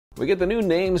We get the new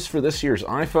names for this year's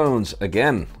iPhones,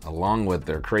 again, along with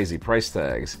their crazy price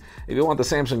tags. If you want the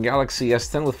Samsung Galaxy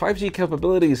S10 with 5G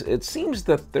capabilities, it seems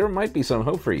that there might be some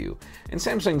hope for you. And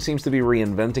Samsung seems to be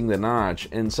reinventing the notch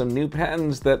in some new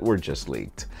patents that were just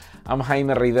leaked. I'm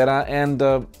Jaime Rivera, and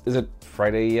is it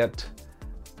Friday yet?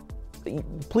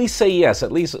 Please say yes,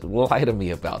 at least lie to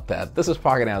me about that. This is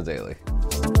Pocketnow Daily.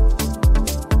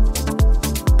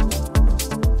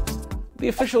 The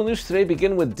official news today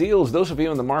begin with deals. Those of you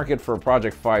in the market for a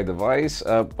Project Fi device,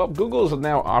 Google is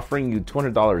now offering you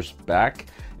 $200 back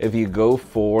if you go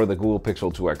for the Google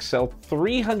Pixel 2 XL,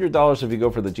 $300 if you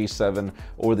go for the G7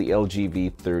 or the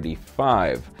LG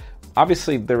V35.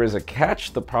 Obviously, there is a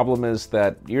catch. The problem is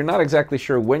that you're not exactly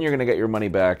sure when you're going to get your money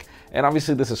back, and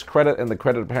obviously this is credit, and the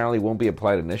credit apparently won't be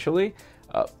applied initially.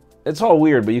 It's all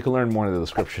weird, but you can learn more in the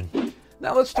description.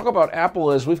 Now let's talk about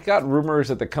Apple, as we've got rumors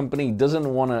that the company doesn't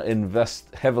want to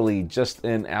invest heavily just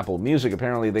in Apple Music.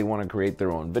 Apparently they want to create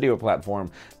their own video platform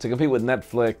to compete with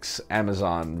Netflix,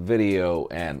 Amazon Video,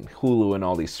 and Hulu and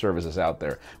all these services out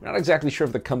there. We're not exactly sure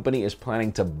if the company is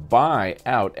planning to buy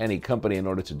out any company in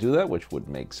order to do that, which would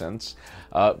make sense.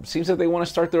 Seems that they want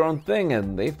to start their own thing,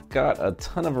 and they've got a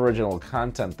ton of original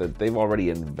content that they've already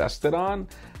invested on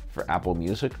for Apple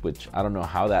Music, which I don't know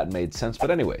how that made sense, but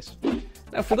anyways.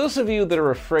 Now, for those of you that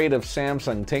are afraid of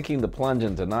Samsung taking the plunge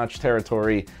into notch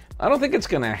territory, I don't think it's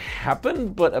going to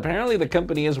happen, but apparently the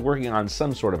company is working on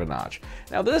some sort of a notch.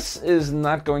 Now, this is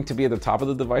not going to be at the top of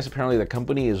the device. Apparently the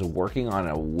company is working on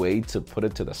a way to put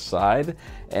it to the side,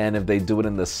 and if they do it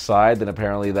in the side, then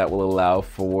apparently that will allow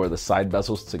for the side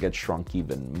bezels to get shrunk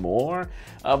even more.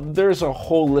 There's a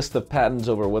whole list of patents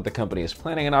over what the company is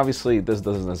planning, and obviously this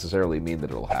doesn't necessarily mean that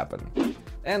it'll happen.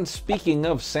 And speaking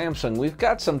of Samsung, we've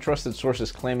got some trusted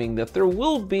sources claiming that there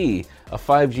will be a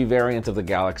 5G variant of the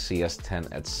Galaxy S10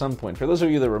 at some point. For those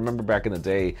of you that remember back in the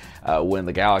day when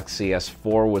the Galaxy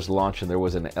S4 was launched and there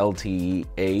was an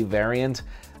LTE-A variant,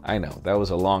 I know, that was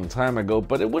a long time ago,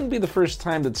 but it wouldn't be the first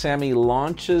time that Sammy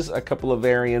launches a couple of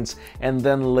variants and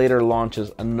then later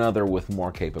launches another with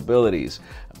more capabilities.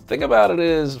 The thing about it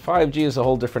is 5G is a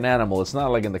whole different animal. It's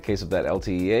not like in the case of that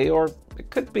LTE-A, or it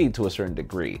could be to a certain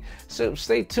degree. So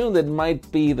stay tuned. It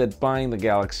might be that buying the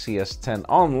Galaxy S10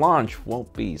 on launch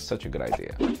won't be such a good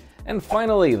idea. And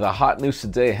finally, the hot news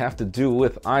today have to do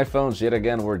with iPhones. Yet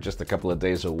again, we're just a couple of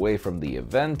days away from the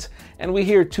event, and we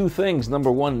hear two things.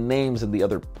 Number one, names, and the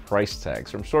other, price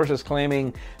tags. From sources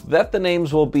claiming that the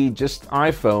names will be just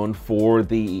iPhone for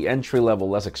the entry-level,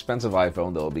 less expensive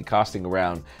iPhone that will be costing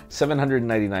around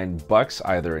 $799,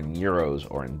 either in euros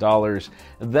or in dollars.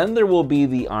 Then there will be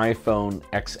the iPhone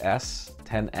XS,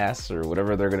 10s, or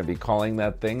whatever they're going to be calling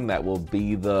that thing. That will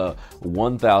be the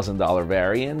 $1,000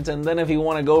 variant. And then if you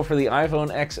want to go for the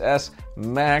iPhone XS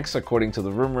Max, according to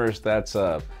the rumors, that's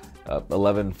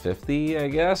 $1,150, I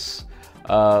guess.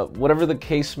 Whatever the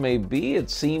case may be, it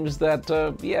seems that,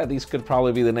 yeah, these could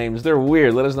probably be the names. They're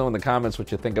weird. Let us know in the comments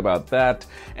what you think about that.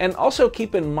 And also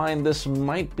keep in mind, this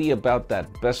might be about that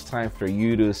best time for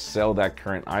you to sell that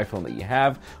current iPhone that you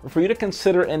have, or for you to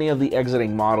consider any of the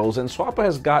exiting models. And Swappa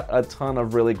has got a ton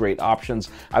of really great options,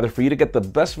 either for you to get the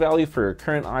best value for your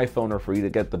current iPhone, or for you to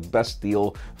get the best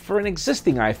deal for an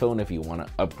existing iPhone if you want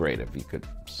to upgrade, if you could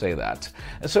say that.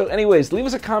 So anyways, leave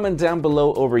us a comment down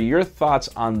below over your thoughts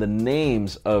on the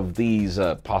names of these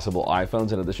possible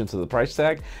iPhones in addition to the price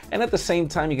tag. And at the same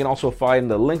time, you can also find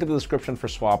the link in the description for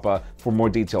Swappa for more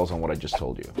details on what I just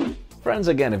told you. Friends,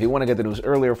 again, if you want to get the news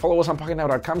earlier, follow us on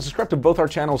PocketNow.com. Subscribe to both our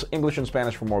channels, English and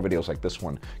Spanish, for more videos like this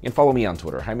one. You can follow me on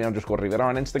Twitter, Jaime_Rivera,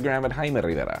 on Instagram at Jaime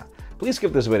Rivera. Please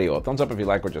give this video a thumbs up if you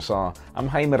like what you saw. I'm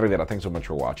Jaime Rivera. Thanks so much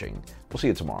for watching. We'll see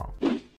you tomorrow.